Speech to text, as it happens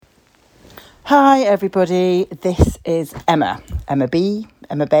Hi everybody, this is Emma Baines,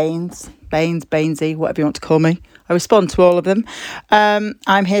 Bainesy, whatever you want to call me. I respond to all of them.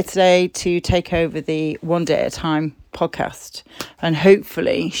 I'm here today to take over the One Day at a Time podcast and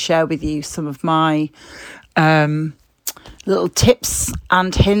hopefully share with you some of my little tips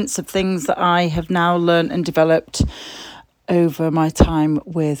and hints of things that I have now learned and developed over my time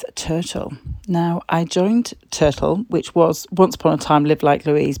with Turtle. Now, I joined Turtle, which was once upon a time Live Like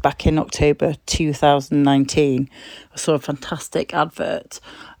Louise, back in October 2019. I saw a fantastic advert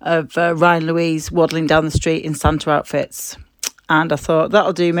of Ryan Louise waddling down the street in Santa outfits. And I thought,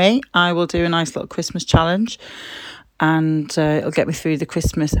 that'll do me. I will do a nice little Christmas challenge. And it'll get me through the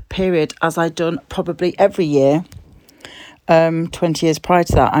Christmas period, as I'd done probably every year. 20 years prior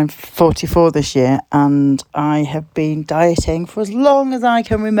to that. I'm 44 this year and I have been dieting for as long as I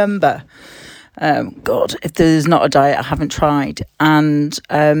can remember. God, if there's not a diet I haven't tried. And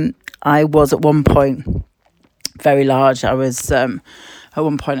I was at one point very large. At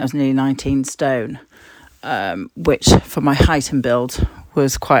one point I was nearly 19 stone, which for my height and build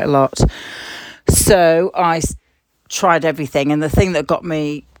was quite a lot. So I tried everything, and the thing that got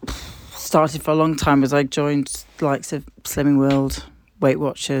me started for a long time was I joined the likes of Slimming World, Weight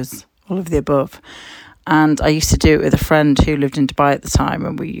Watchers, all of the above. And I used to do it with a friend who lived in Dubai at the time,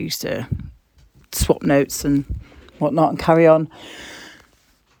 and we used to swap notes and whatnot and carry on.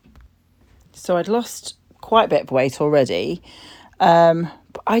 So I'd lost quite a bit of weight already,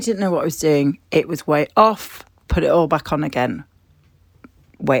 but I didn't know what I was doing. It was weight off, put it all back on again.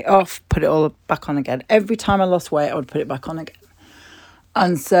 Weight off, put it all back on again. Every time I lost weight, I would put it back on again.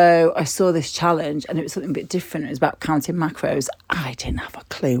 And so I saw this challenge, and it was something a bit different. It was about counting macros. I didn't have a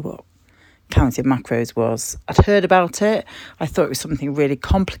clue what counting macros was. I'd heard about it. I thought it was something really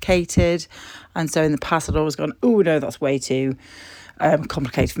complicated. And so in the past, I'd always gone, oh, no, that's way too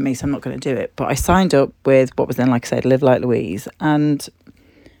complicated for me, so I'm not going to do it. But I signed up with what was then, like I said, Live Like Louise, and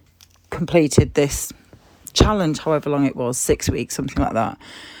completed this challenge, however long it was, 6 weeks, something like that.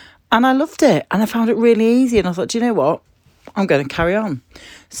 And I loved it. And I found it really easy. And I thought, do you know what? I'm going to carry on.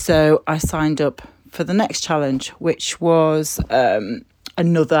 So I signed up for the next challenge, which was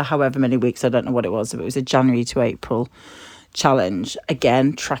another however many weeks. I don't know what it was. But it was a January to April challenge.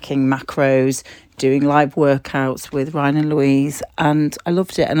 Again, tracking macros, doing live workouts with Ryan and Louise. And I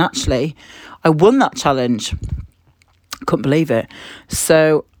loved it. And actually, I won that challenge. Couldn't believe it.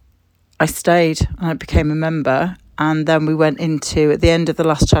 So I stayed and I became a member. And then we went into, at the end of the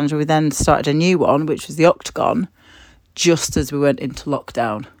last challenge, we then started a new one, which was the Octagon, just as we went into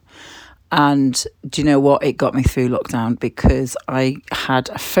lockdown. And do you know what? It got me through lockdown because I had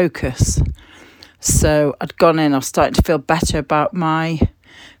a focus. So I'd gone in, I was starting to feel better about my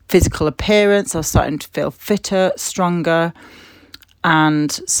physical appearance. I was starting to feel fitter, stronger. And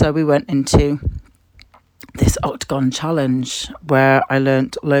so we went into this Octagon challenge where I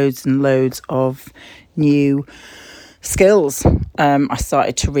learnt loads and loads of new skills. I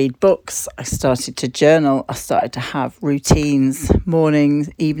started to read books, I started to journal, I started to have routines, mornings,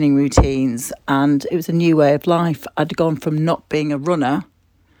 evening routines, and it was a new way of life. I'd gone from not being a runner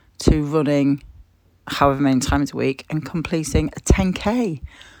to running however many times a week and completing a 10k.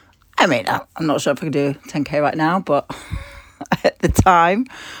 I mean, I'm not sure if I can do a 10k right now, but at the time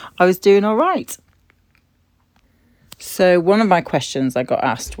I was doing all right. So one of my questions I got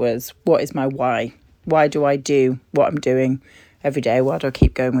asked was, what is my why? Why do I do what I'm doing every day? Why do I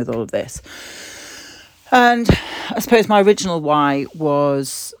keep going with all of this? And I suppose my original why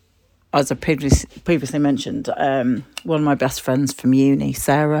was, as I previously mentioned, one of my best friends from uni,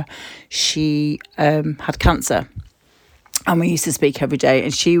 Sarah, she had cancer. And we used to speak every day.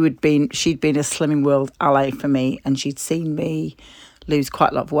 And she'd been a Slimming World ally for me. And she'd seen me lose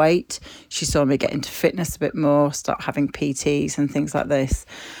quite a lot of weight. She saw me get into fitness a bit more, start having PTs and things like this.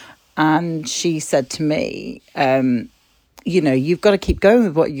 And she said to me, you've got to keep going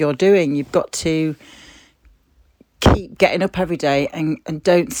with what you're doing. You've got to keep getting up every day and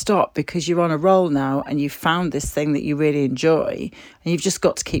don't stop, because you're on a roll now and you've found this thing that you really enjoy and you've just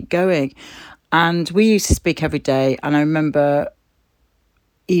got to keep going. And we used to speak every day. And I remember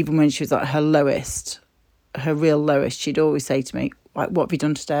even when she was at her lowest, her real lowest, she'd always say to me, like, what have you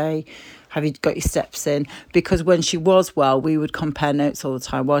done today? Have you got your steps in? Because when she was well, we would compare notes all the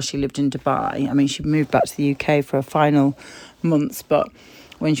time while she lived in Dubai. I mean, she moved back to the UK for her final months, but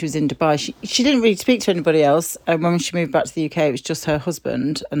when she was in Dubai, she didn't really speak to anybody else. And when she moved back to the UK, it was just her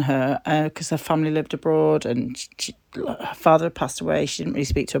husband and her, because her family lived abroad, and her father had passed away. She didn't really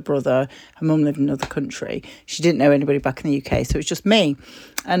speak to her brother. Her mum lived in another country. She didn't know anybody back in the UK, so it was just me.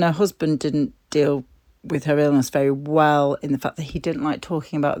 And her husband didn't deal with her illness very well, in the fact that he didn't like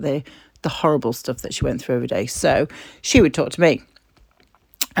talking about the the horrible stuff that she went through every day. So she would talk to me.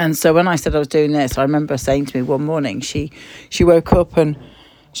 And so when I said I was doing this, I remember saying to me one morning, she woke up and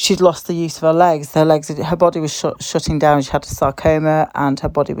she'd lost the use of her legs. Her body was shutting down. She had a sarcoma and her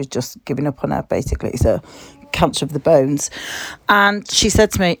body was just giving up on her, basically. It's a cancer of the bones. And she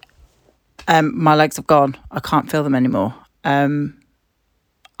said to me, my legs have gone. I can't feel them anymore. And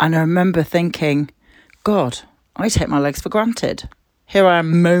I remember thinking, God, I take my legs for granted. Here I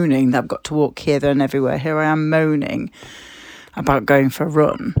am moaning that I've got to walk here, there and everywhere. Here I am moaning about going for a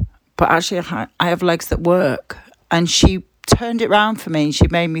run. But actually, I have legs that work. And she turned it around for me. And she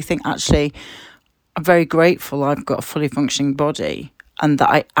made me think, actually, I'm very grateful I've got a fully functioning body and that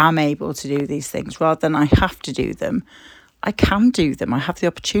I am able to do these things. Rather than I have to do them, I can do them. I have the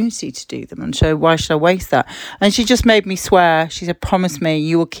opportunity to do them. And so why should I waste that? And she just made me swear. She said, promise me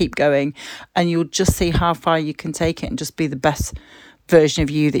you will keep going and you'll just see how far you can take it and just be the best version of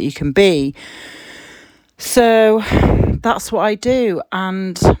you that you can be. So that's what I do.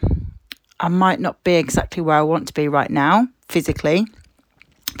 And I might not be exactly where I want to be right now, physically.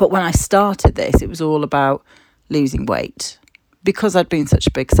 But when I started this, it was all about losing weight because I'd been such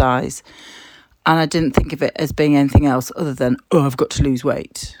a big size. And I didn't think of it as being anything else other than, I've got to lose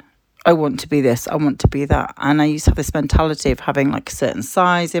weight. I want to be this, I want to be that. And I used to have this mentality of having like a certain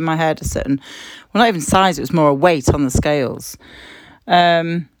size in my head, not even size, it was more a weight on the scales.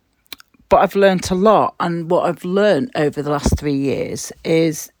 But I've learned a lot. And what I've learned over the last 3 years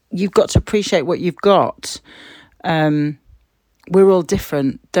is you've got to appreciate what you've got. We're all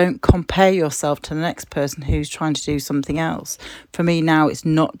different. Don't compare yourself to the next person who's trying to do something else. For me now, it's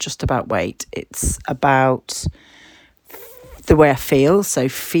not just about weight. It's about the way I feel. So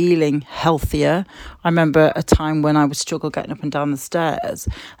feeling healthier. I remember a time when I would struggle getting up and down the stairs.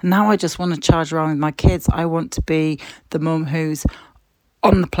 And now I just want to charge around with my kids. I want to be the mum who's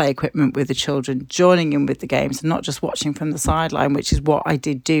on the play equipment with the children, joining in with the games and not just watching from the sideline, which is what I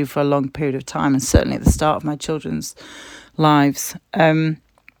did do for a long period of time and certainly at the start of my children's lives. Who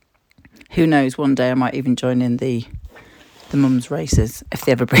knows, one day I might even join in the mums races if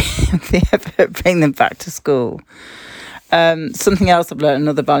they ever bring them back to school. Something else I've learned,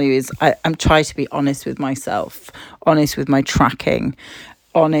 another value is I'm trying to be honest with myself, honest with my tracking,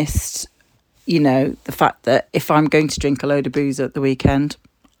 honest, the fact that if I'm going to drink a load of booze at the weekend,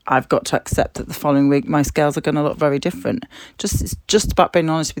 I've got to accept that the following week my scales are going to look very different. It's just about being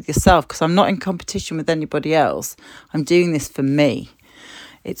honest with yourself, because I'm not in competition with anybody else. I'm doing this for me.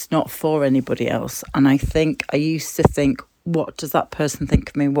 It's not for anybody else. And I used to think, what does that person think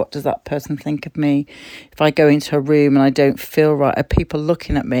of me? What does that person think of me? If I go into a room and I don't feel right, are people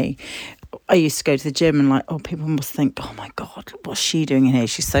looking at me? I used to go to the gym and people must think, oh my God, what's she doing in here?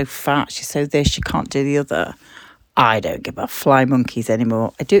 She's so fat, she's so this, she can't do the other. I don't give a fly monkeys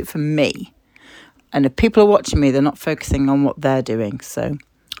anymore. I do it for me. And if people are watching me, they're not focusing on what they're doing. So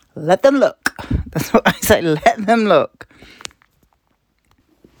let them look. That's what I say, let them look.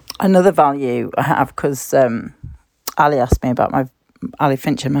 Another value I have, because Ali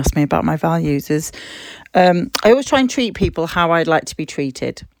Fincham asked me about my values, is I always try and treat people how I'd like to be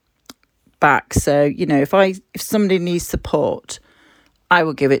treated back. So, if somebody needs support, I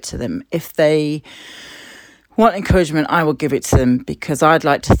will give it to them. If they want encouragement, I will give it to them, because I'd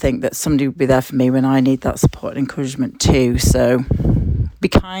like to think that somebody will be there for me when I need that support and encouragement too. So be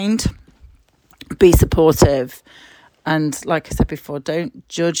kind, be supportive, and like I said before, don't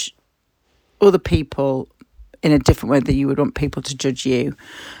judge other people in a different way that you would want people to judge you.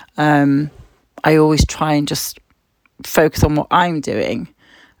 I always try and just focus on what I'm doing.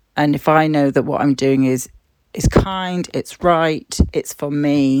 And if I know that what I'm doing is kind, it's right, it's for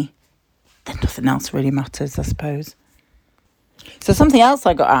me, then nothing else really matters, I suppose. So something else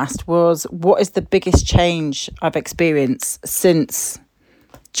I got asked was, what is the biggest change I've experienced since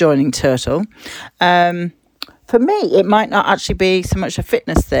joining Turtle? For me, it might not actually be so much a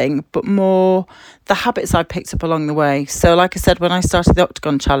fitness thing, but more the habits I picked up along the way. So like I said, when I started the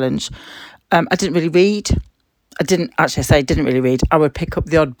Octagon Challenge, I didn't really read. I didn't really read. I would pick up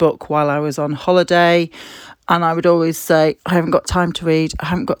the odd book while I was on holiday, and I would always say, I haven't got time to read. I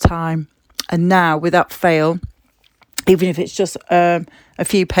haven't got time. And now, without fail, even if it's just a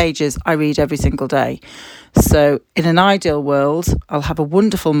few pages, I read every single day. So in an ideal world, I'll have a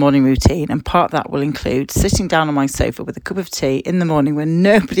wonderful morning routine, and part of that will include sitting down on my sofa with a cup of tea in the morning when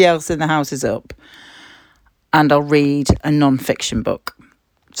nobody else in the house is up, and I'll read a non-fiction book,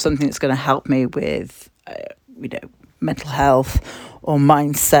 something that's going to help me with mental health or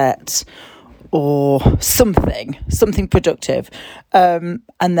mindset or something productive. And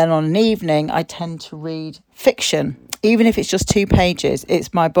then on an evening, I tend to read fiction. Even if it's just 2 pages,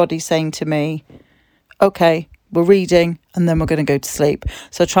 it's my body saying to me, okay, we're reading and then we're going to go to sleep.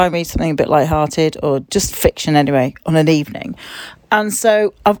 So I try and read something a bit lighthearted or just fiction anyway on an evening. And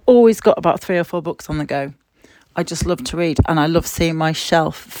so I've always got about 3 or 4 books on the go. I just love to read, and I love seeing my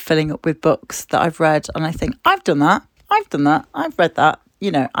shelf filling up with books that I've read, and I think, I've done that, I've read that,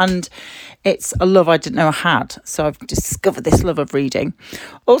 and it's a love I didn't know I had. So I've discovered this love of reading.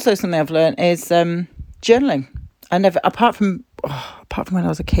 Also, something I've learned is journaling. I never, apart from when I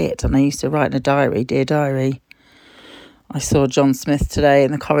was a kid and I used to write in a diary, dear diary. I saw John Smith today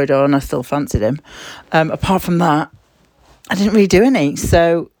in the corridor and I still fancied him. Apart from that, I didn't really do any.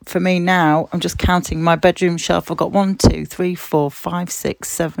 So for me now, I'm just counting my bedroom shelf. I've got 1, 2, 3, 4, 5, 6,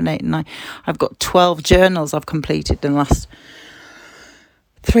 7, 8, 9. I've got 12 journals I've completed in the last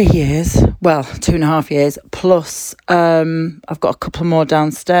 3 years. Well, 2.5 years. Plus, I've got a couple more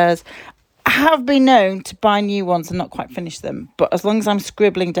downstairs. I have been known to buy new ones and not quite finish them. But as long as I'm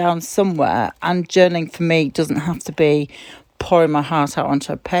scribbling down somewhere, and journaling for me doesn't have to be pouring my heart out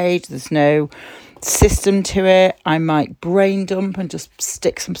onto a page. There's no system to it. I might brain dump and just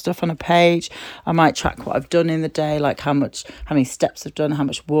stick some stuff on a page. I might track what I've done in the day, like how many steps I've done, how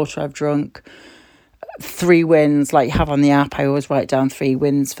much water I've drunk. 3 wins, like you have on the app. I always write down 3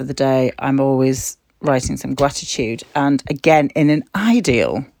 wins for the day. I'm always writing some gratitude. And again, in an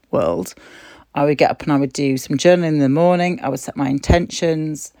ideal world, I would get up and I would do some journaling in the morning. I would set my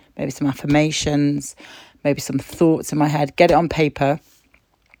intentions, maybe some affirmations, maybe some thoughts in my head, get it on paper.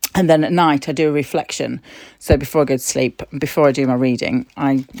 And then at night, I do a reflection. So before I go to sleep, before I do my reading,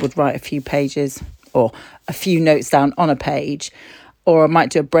 I would write a few pages or a few notes down on a page. Or I might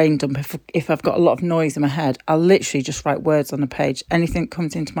do a brain dump if I've got a lot of noise in my head. I'll literally just write words on a page. Anything that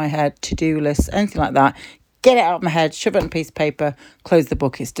comes into my head, to-do lists, anything like that, get it out of my head, shove it on a piece of paper, close the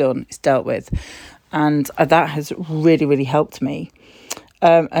book, it's done, it's dealt with. And that has really, really helped me.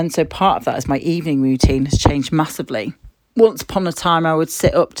 And so part of that is my evening routine has changed massively. Once upon a time, I would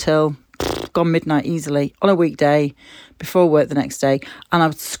sit up till gone midnight easily on a weekday before work the next day, and I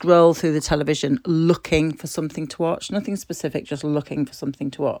would scroll through the television looking for something to watch. Nothing specific, just looking for something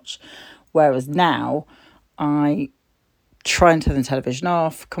to watch. Whereas now, I try and turn the television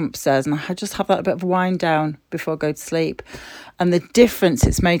off, come upstairs, and I just have that bit of a wind down before I go to sleep. And the difference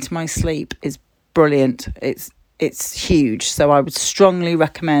it's made to my sleep is brilliant. It's huge. So I would strongly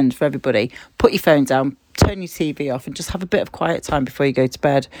recommend for everybody, put your phone down, turn your TV off and just have a bit of quiet time before you go to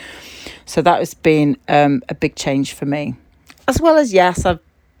bed. So that has been a big change for me. As well as, yes, I've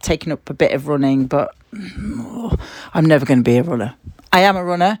taken up a bit of running, but I'm never going to be a runner. I am a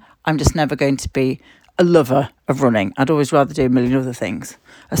runner. I'm just never going to be a lover of running. I'd always rather do a million other things,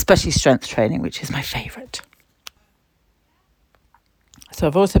 especially strength training, which is my favourite. So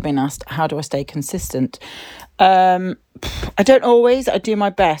I've also been asked, how do I stay consistent? I don't always, I do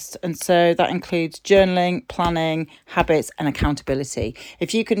my best. And so that includes journaling, planning, habits and accountability.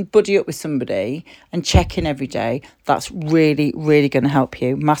 If you can buddy up with somebody and check in every day, that's really, really going to help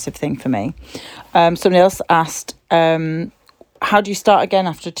you. Massive thing for me. Somebody else asked, how do you start again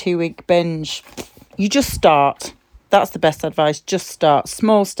after a 2-week binge? You just start. That's the best advice. Just start.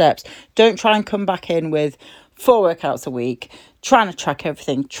 Small steps. Don't try and come back in with 4 workouts a week, trying to track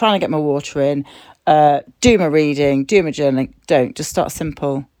everything, trying to get my water in, do my reading, do my journaling. Don't. Just start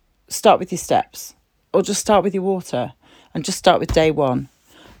simple. Start with your steps, or just start with your water and just start with day 1.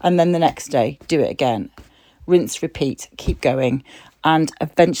 And then the next day, do it again. Rinse, repeat, keep going. And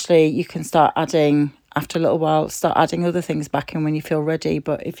eventually you can start adding, after a little while, start adding other things back in when you feel ready.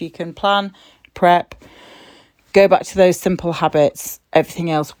 But if you can plan, prep, go back to those simple habits, everything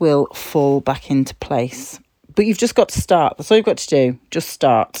else will fall back into place. But you've just got to start. That's all you've got to do. Just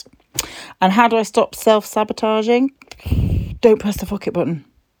start. And how do I stop self-sabotaging? Don't press the fuck it button.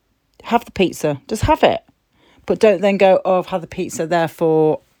 Have the pizza. Just have it. But don't then go, oh, I've had the pizza,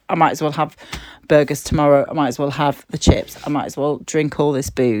 therefore I might as well have burgers tomorrow. I might as well have the chips. I might as well drink all this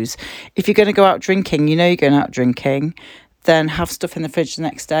booze. If you're going to go out drinking, you know you're going out drinking, then have stuff in the fridge the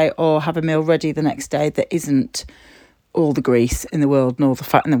next day or have a meal ready the next day that isn't all the grease in the world and all the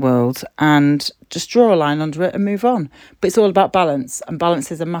fat in the world, and just draw a line under it and move on. But it's all about balance, and balance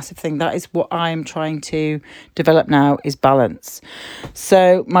is a massive thing. That is what I'm trying to develop now, is balance.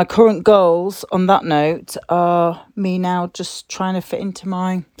 So my current goals on that note are me now just trying to fit into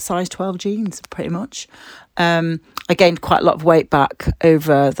my size 12 jeans, pretty much. I gained quite a lot of weight back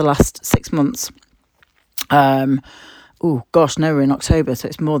over the last 6 months. Now we're in October, so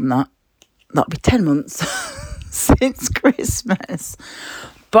it's more than that. That'll be 10 months since Christmas.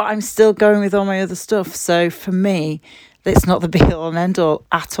 But I'm still going with all my other stuff. So for me, It's not the be all and end all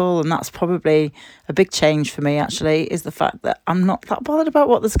at all. And that's probably a big change for me, actually, is the fact that I'm not that bothered about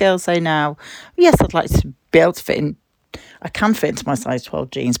what the scales say now. Yes, I'd like to be able to fit in. I can fit into my size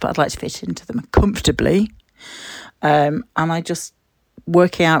 12 jeans, but I'd like to fit into them comfortably. And I just,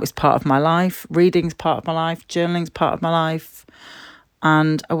 working out is part of my life. Reading's part of my life. Journaling's part of my life.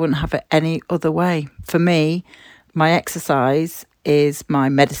 And I wouldn't have it any other way. For me, my exercise is my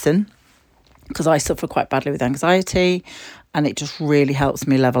medicine, because I suffer quite badly with anxiety, and it just really helps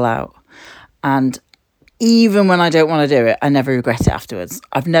me level out. And even when I don't want to do it, I never regret it afterwards.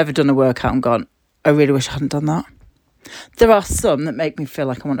 I've never done a workout and gone, I really wish I hadn't done that. There are some that make me feel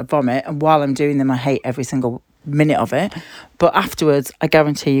like I want to vomit, and while I'm doing them, I hate every single minute of it. But afterwards, I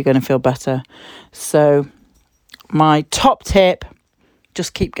guarantee you're going to feel better. So my top tip,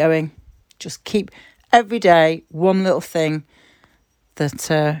 just keep going. Just keep every day one little thing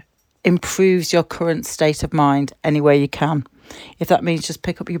that improves your current state of mind any way you can. If that means just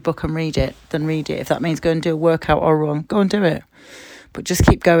pick up your book and read it, then read it. If that means go and do a workout or a run, go and do it. But just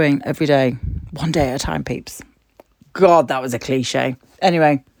keep going every day, one day at a time, peeps. God, that was a cliche.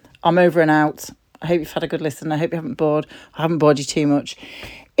 Anyway, I'm over and out. I hope you've had a good listen. I hope you haven't bored. I haven't bored you too much.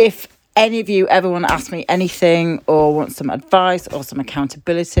 If any of you ever want to ask me anything or want some advice or some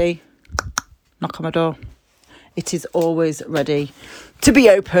accountability, knock on my door. It is always ready to be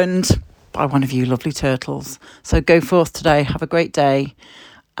opened by one of you lovely turtles. So go forth today. Have a great day.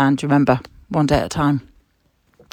 And remember, one day at a time.